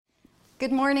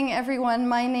Good morning, everyone.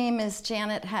 My name is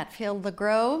Janet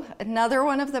Hatfield-LeGros, another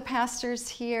one of the pastors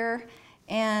here.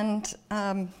 And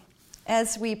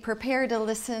as we prepare to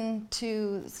listen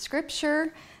to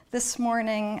Scripture this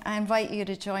morning, I invite you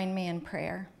to join me in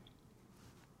prayer.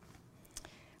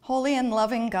 Holy and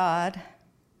loving God,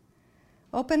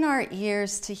 open our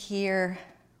ears to hear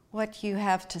what you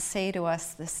have to say to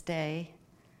us this day.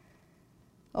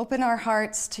 Open our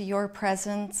hearts to your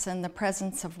presence and the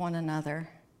presence of one another.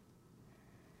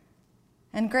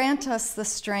 And grant us the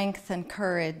strength and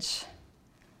courage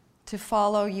to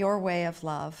follow your way of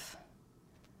love.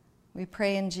 We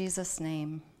pray in Jesus'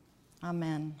 name.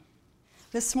 Amen.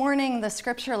 This morning, the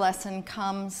scripture lesson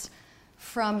comes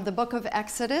from the book of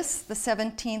Exodus, the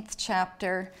 17th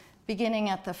chapter, beginning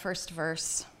at the first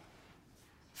verse.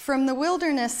 From the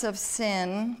wilderness of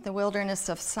Sin, the wilderness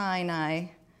of Sinai,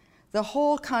 the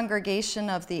whole congregation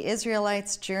of the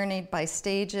Israelites journeyed by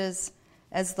stages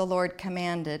as the Lord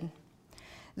commanded.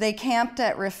 They camped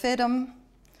at Rephidim,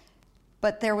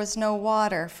 but there was no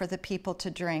water for the people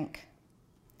to drink.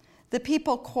 The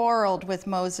people quarreled with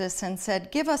Moses and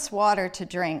said, "Give us water to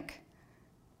drink."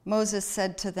 Moses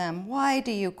said to them, "Why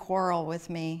do you quarrel with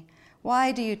me?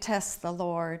 Why do you test the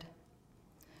Lord?"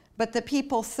 But the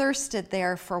people thirsted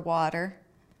there for water,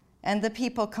 and the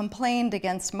people complained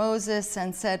against Moses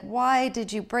and said, "Why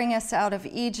did you bring us out of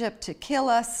Egypt to kill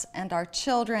us and our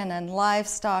children and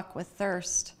livestock with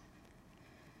thirst?"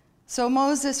 So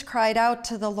Moses cried out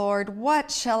to the Lord,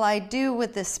 "What shall I do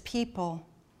with this people?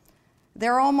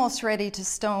 They're almost ready to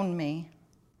stone me."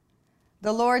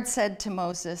 The Lord said to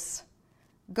Moses,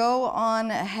 "Go on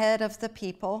ahead of the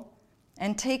people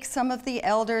and take some of the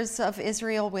elders of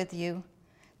Israel with you.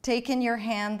 Take in your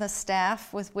hand the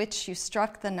staff with which you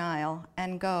struck the Nile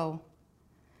and go.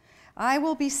 I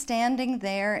will be standing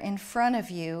there in front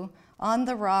of you on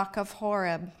the rock of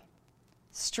Horeb.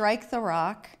 Strike the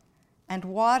rock, and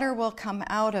water will come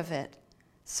out of it,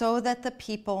 so that the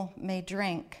people may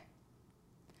drink."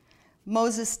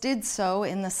 Moses did so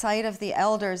in the sight of the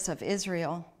elders of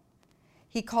Israel.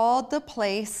 He called the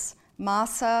place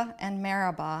Massah and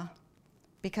Meribah,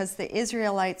 because the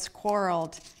Israelites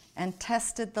quarreled and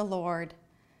tested the Lord,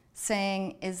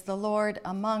 saying, "Is the Lord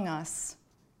among us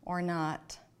or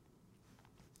not?"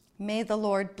 May the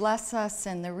Lord bless us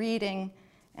in the reading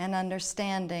and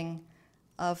understanding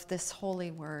of this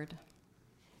holy word.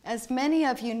 As many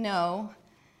of you know,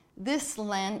 this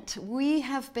Lent, we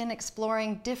have been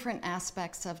exploring different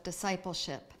aspects of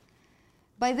discipleship.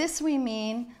 By this we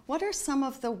mean, what are some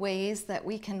of the ways that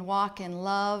we can walk in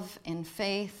love, in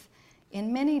faith,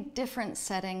 in many different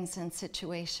settings and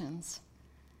situations?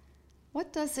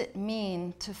 What does it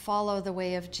mean to follow the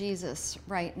way of Jesus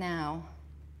right now?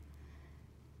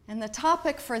 And the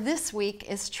topic for this week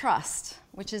is trust,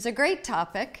 which is a great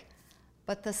topic,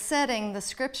 but the setting the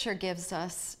scripture gives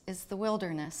us is the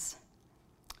wilderness.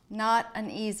 Not an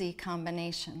easy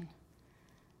combination,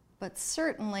 but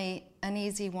certainly an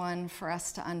easy one for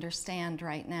us to understand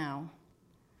right now.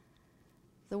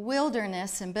 The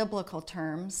wilderness, in biblical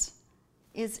terms,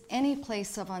 is any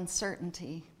place of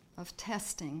uncertainty, of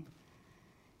testing.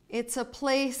 It's a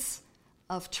place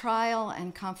of trial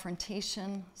and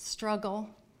confrontation,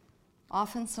 struggle,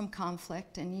 often some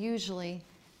conflict, and usually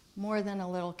more than a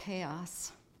little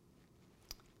chaos.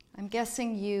 I'm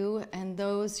guessing you and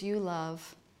those you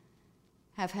love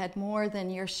have had more than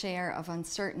your share of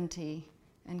uncertainty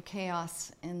and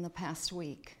chaos in the past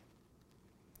week.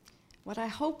 What I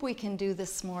hope we can do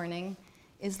this morning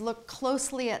is look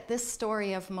closely at this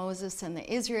story of Moses and the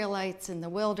Israelites in the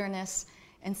wilderness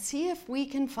and see if we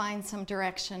can find some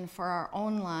direction for our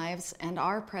own lives and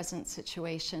our present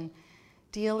situation,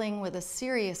 dealing with a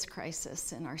serious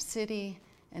crisis in our city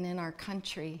and in our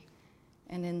country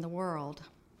and in the world.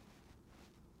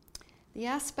 The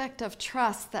aspect of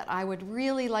trust that I would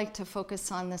really like to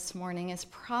focus on this morning is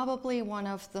probably one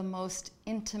of the most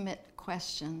intimate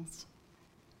questions.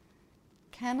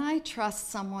 Can I trust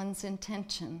someone's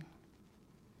intention?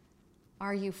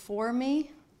 Are you for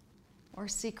me or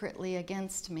secretly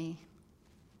against me?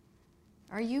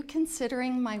 Are you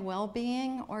considering my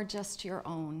well-being or just your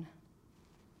own?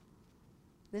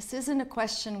 This isn't a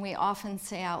question we often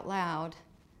say out loud,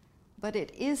 but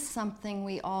it is something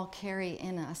we all carry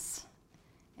in us.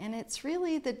 And it's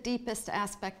really the deepest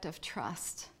aspect of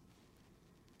trust.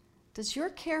 Does your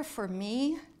care for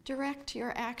me direct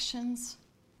your actions,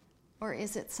 or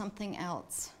is it something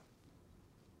else?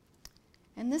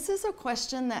 And this is a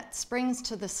question that springs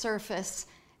to the surface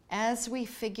as we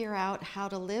figure out how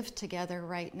to live together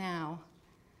right now,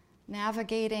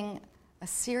 navigating a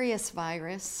serious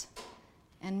virus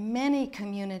and many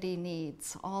community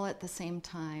needs all at the same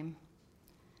time.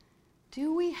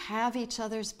 Do we have each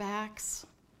other's backs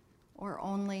or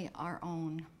only our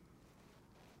own?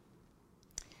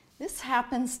 This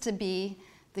happens to be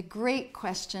the great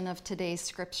question of today's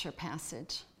scripture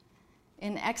passage.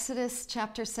 In Exodus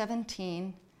chapter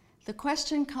 17, the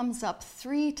question comes up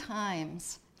 3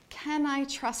 times. Can I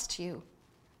trust you?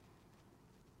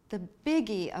 The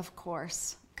biggie, of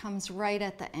course, comes right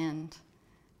at the end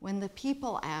when the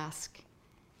people ask,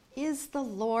 is the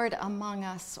Lord among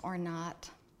us or not?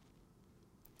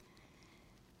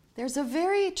 There's a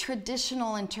very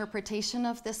traditional interpretation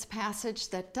of this passage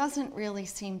that doesn't really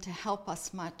seem to help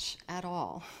us much at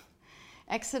all.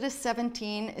 Exodus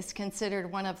 17 is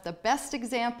considered one of the best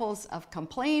examples of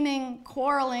complaining,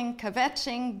 quarreling,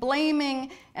 kvetching,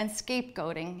 blaming, and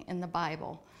scapegoating in the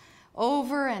Bible.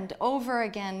 Over and over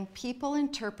again, people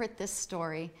interpret this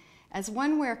story as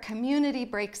one where community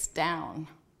breaks down.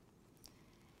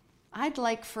 I'd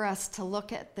like for us to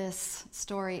look at this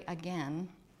story again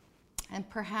and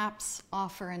perhaps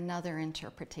offer another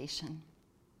interpretation.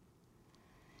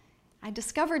 I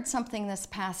discovered something this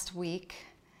past week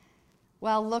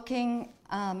while looking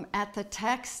at the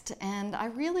text, and I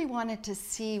really wanted to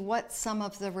see what some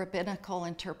of the rabbinical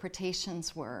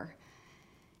interpretations were.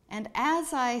 And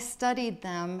as I studied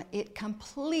them, it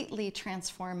completely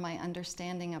transformed my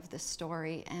understanding of this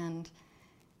story, and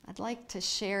I'd like to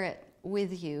share it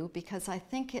with you because I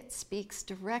think it speaks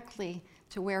directly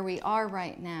to where we are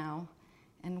right now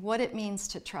and what it means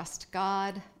to trust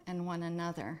God and one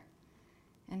another,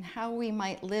 and how we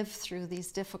might live through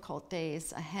these difficult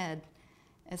days ahead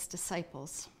as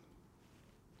disciples.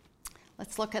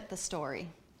 Let's look at the story.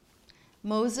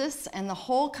 Moses and the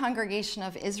whole congregation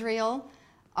of Israel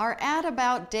are at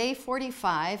about day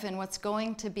 45 in what's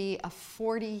going to be a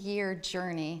 40-year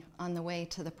journey on the way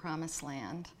to the Promised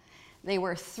Land. They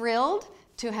were thrilled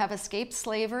to have escaped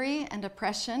slavery and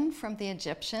oppression from the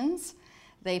Egyptians.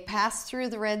 They passed through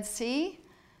the Red Sea,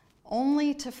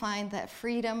 only to find that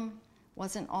freedom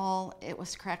wasn't all it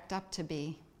was cracked up to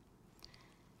be.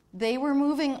 They were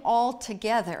moving all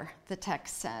together, the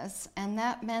text says, and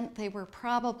that meant they were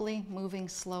probably moving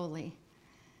slowly.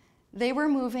 They were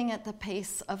moving at the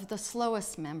pace of the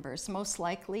slowest members, most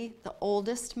likely the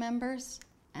oldest members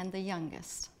and the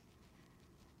youngest.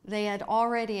 They had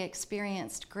already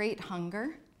experienced great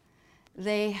hunger.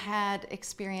 They had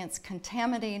experienced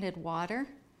contaminated water.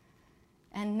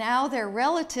 And now their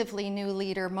relatively new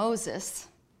leader, Moses,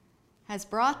 has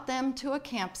brought them to a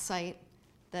campsite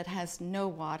that has no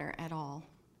water at all.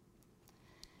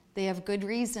 They have good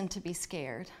reason to be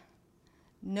scared.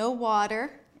 No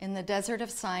water in the desert of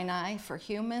Sinai for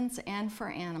humans and for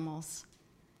animals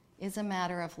is a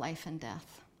matter of life and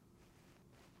death.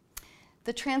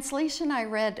 The translation I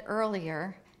read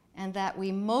earlier, and that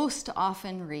we most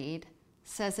often read,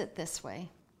 says it this way.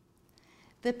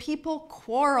 The people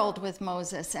quarreled with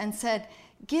Moses and said,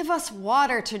 "Give us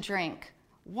water to drink.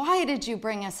 Why did you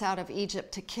bring us out of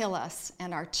Egypt to kill us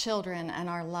and our children and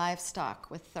our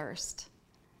livestock with thirst?"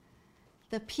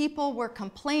 The people were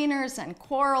complainers and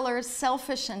quarrelers,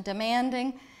 selfish and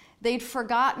demanding. They'd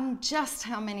forgotten just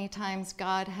how many times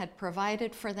God had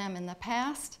provided for them in the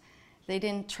past. They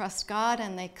didn't trust God,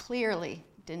 and they clearly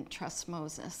didn't trust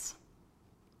Moses.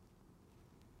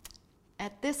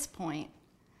 At this point,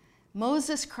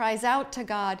 Moses cries out to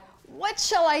God, "What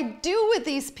shall I do with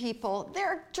these people?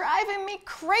 They're driving me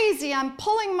crazy. I'm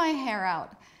pulling my hair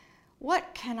out.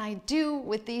 What can I do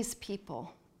with these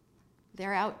people?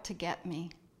 They're out to get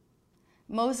me."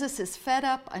 Moses is fed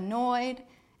up, annoyed,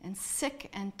 and sick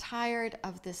and tired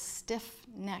of this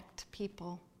stiff-necked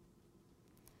people.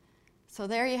 So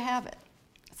there you have it.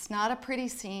 It's not a pretty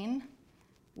scene.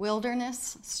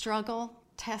 Wilderness, struggle,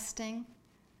 testing.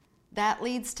 That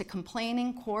leads to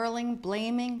complaining, quarreling,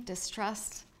 blaming,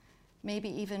 distrust, maybe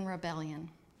even rebellion.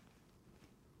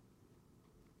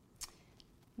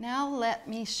 Now let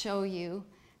me show you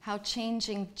how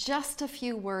changing just a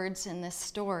few words in this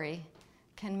story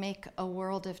can make a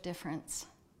world of difference.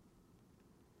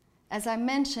 As I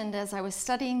mentioned, as I was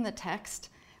studying the text,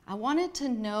 I wanted to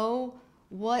know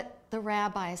what the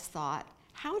rabbis thought.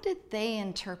 How did they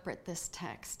interpret this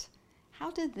text? How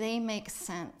did they make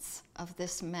sense of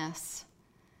this mess?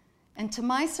 And to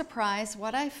my surprise,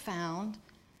 what I found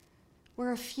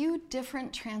were a few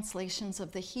different translations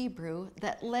of the Hebrew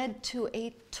that led to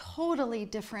a totally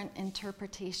different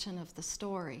interpretation of the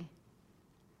story.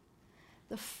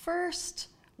 The first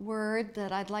word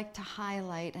that I'd like to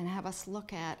highlight and have us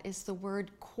look at is the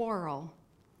word quarrel.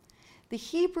 The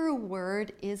Hebrew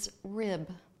word is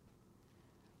rib,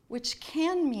 which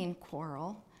can mean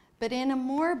quarrel, but in a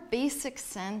more basic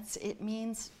sense, it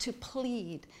means to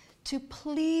plead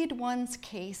one's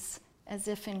case as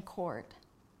if in court.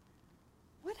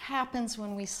 What happens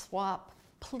when we swap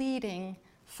pleading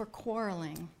for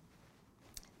quarreling?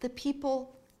 The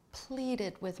people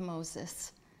pleaded with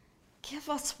Moses, "Give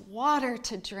us water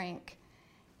to drink.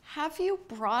 Have you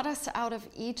brought us out of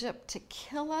Egypt to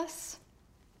kill us?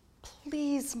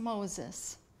 Please,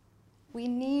 Moses, we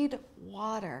need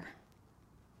water."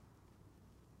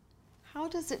 How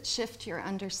does it shift your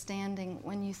understanding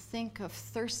when you think of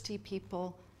thirsty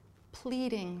people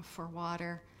pleading for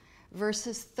water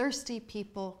versus thirsty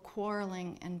people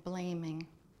quarreling and blaming?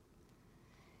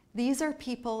 These are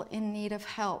people in need of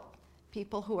help,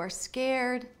 people who are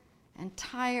scared and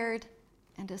tired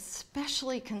and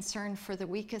especially concerned for the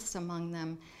weakest among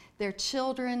them, their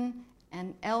children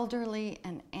and elderly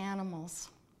and animals.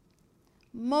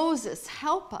 Moses,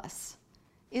 help us.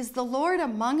 Is the Lord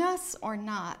among us or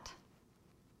not?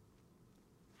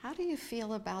 How do you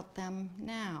feel about them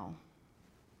now?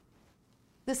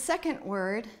 The second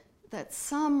word that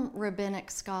some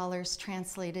rabbinic scholars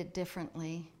translated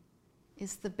differently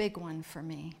is the big one for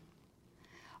me.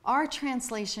 Our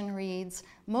translation reads,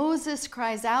 Moses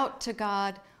cries out to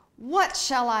God, "What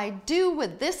shall I do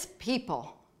with this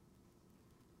people?"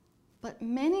 But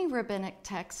many rabbinic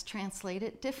texts translate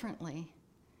it differently.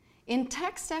 In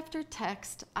text after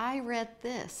text, I read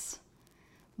this.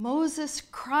 Moses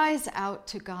cries out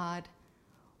to God,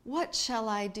 "What shall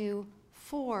I do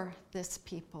for this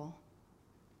people?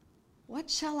 What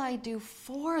shall I do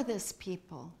for this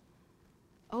people?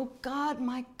 Oh God,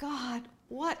 my God,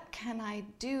 what can I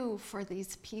do for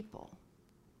these people?"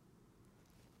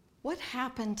 What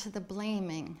happened to the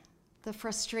blaming, the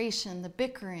frustration, the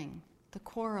bickering, the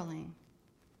quarreling?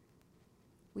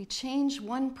 We change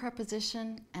one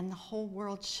preposition and the whole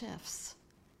world shifts.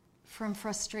 From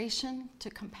frustration to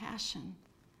compassion,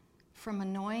 from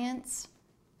annoyance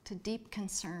to deep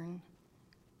concern,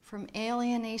 from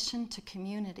alienation to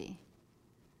community.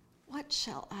 What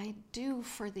shall I do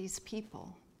for these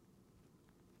people?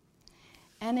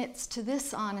 And it's to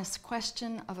this honest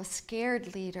question of a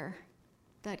scared leader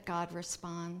that God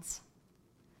responds.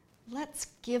 Let's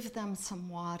give them some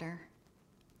water.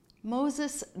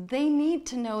 Moses, they need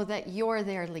to know that you're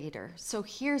their leader. So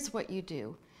here's what you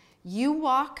do. You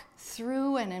walk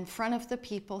through and in front of the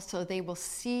people so they will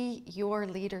see your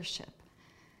leadership.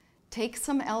 Take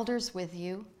some elders with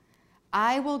you.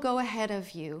 I will go ahead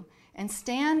of you and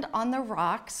stand on the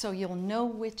rock so you'll know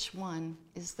which one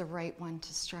is the right one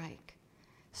to strike.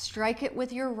 Strike it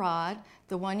with your rod,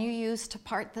 the one you use to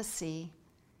part the sea,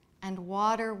 and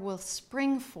water will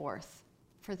spring forth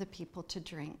for the people to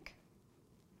drink.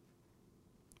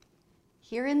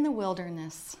 Here in the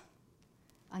wilderness,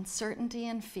 uncertainty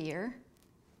and fear,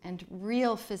 and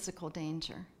real physical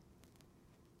danger.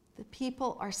 The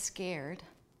people are scared.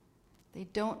 They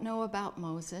don't know about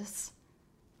Moses.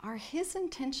 Are his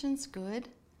intentions good?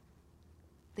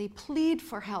 They plead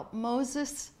for help.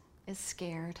 Moses is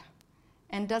scared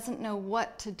and doesn't know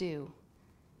what to do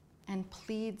and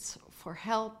pleads for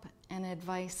help and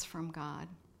advice from God.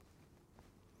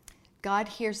 God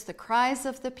hears the cries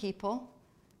of the people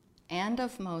and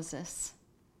of Moses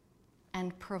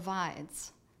and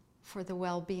provides for the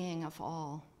well-being of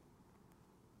all.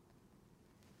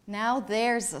 Now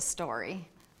there's a story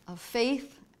of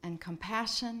faith and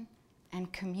compassion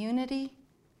and community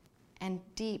and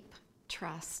deep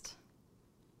trust.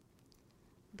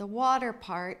 The water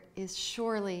part is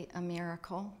surely a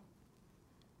miracle,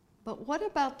 but what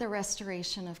about the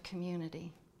restoration of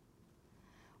community?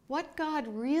 What God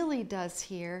really does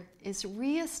here is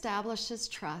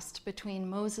reestablishes trust between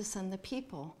Moses and the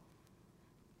people.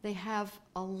 They have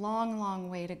a long, long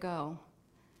way to go.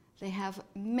 They have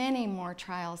many more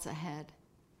trials ahead.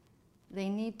 They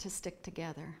need to stick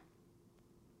together.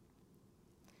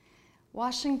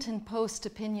 Washington Post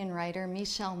opinion writer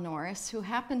Michelle Norris, who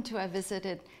happened to have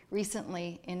visited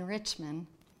recently in Richmond,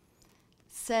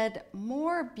 said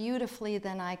more beautifully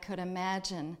than I could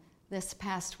imagine this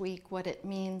past week what it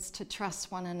means to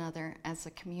trust one another as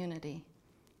a community.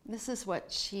 This is what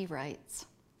she writes.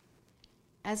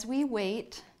 As we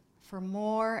wait for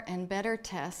more and better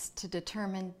tests to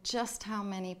determine just how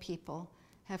many people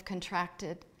have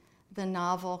contracted the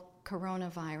novel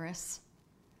coronavirus,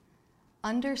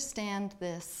 understand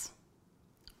this: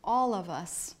 all of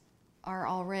us are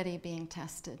already being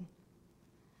tested.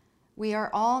 We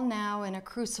are all now in a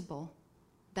crucible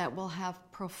that will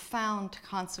have profound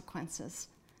consequences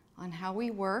on how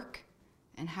we work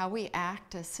and how we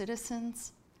act as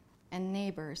citizens and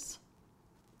neighbors.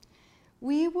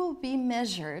 We will be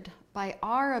measured by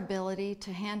our ability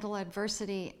to handle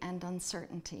adversity and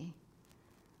uncertainty,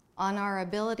 on our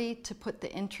ability to put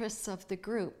the interests of the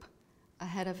group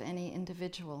ahead of any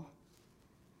individual.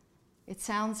 It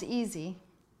sounds easy,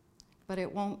 but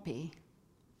it won't be.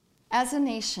 As a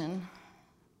nation,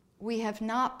 we have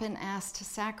not been asked to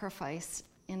sacrifice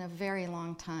in a very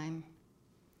long time.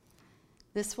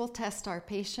 This will test our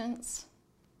patience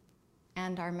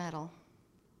and our mettle.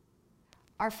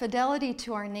 Our fidelity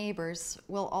to our neighbors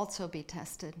will also be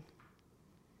tested.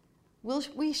 Will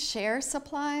we share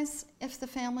supplies if the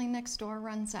family next door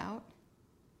runs out?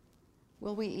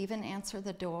 Will we even answer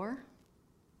the door?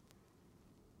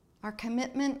 Our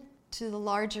commitment to the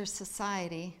larger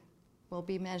society will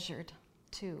be measured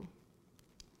too.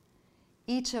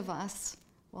 Each of us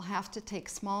will have to take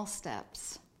small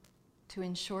steps to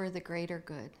ensure the greater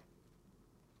good.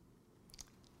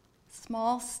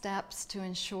 Small steps to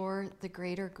ensure the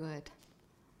greater good.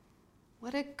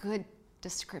 What a good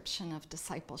description of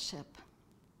discipleship.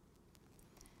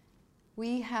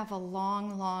 We have a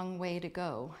long, long way to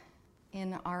go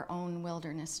in our own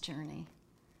wilderness journey,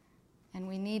 and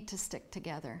we need to stick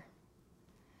together.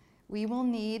 We will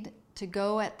need to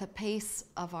go at the pace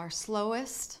of our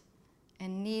slowest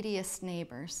and neediest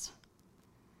neighbors.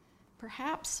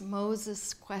 Perhaps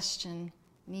Moses' question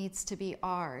needs to be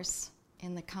ours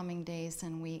in the coming days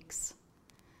and weeks.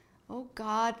 Oh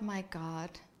God, my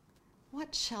God,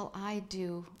 what shall I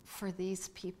do for these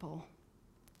people?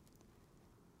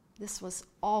 This was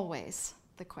always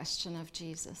the question of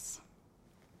Jesus.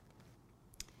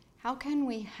 How can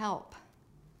we help?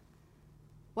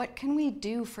 What can we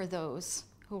do for those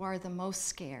who are the most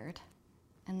scared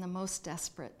and the most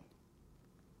desperate?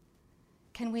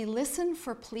 Can we listen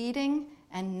for pleading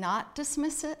and not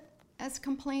dismiss it as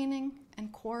complaining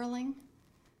and quarreling?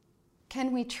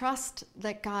 Can we trust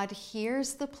that God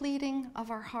hears the pleading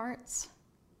of our hearts?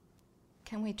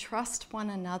 Can we trust one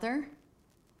another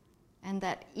and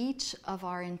that each of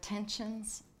our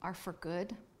intentions are for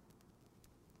good?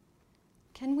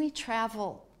 Can we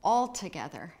travel all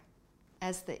together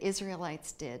as the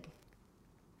Israelites did,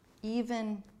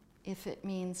 even if it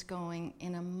means going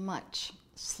in a much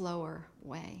slower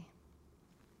way?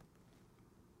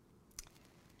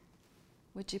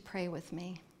 Would you pray with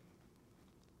me?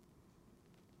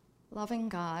 Loving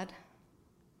God,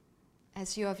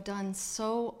 as you have done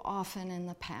so often in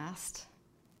the past,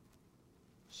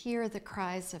 hear the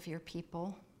cries of your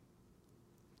people.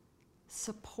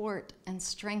 Support and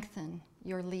strengthen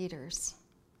your leaders,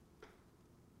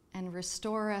 and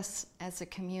restore us as a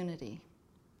community,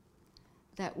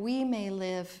 that we may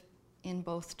live in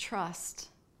both trust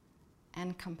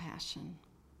and compassion.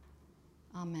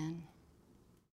 Amen.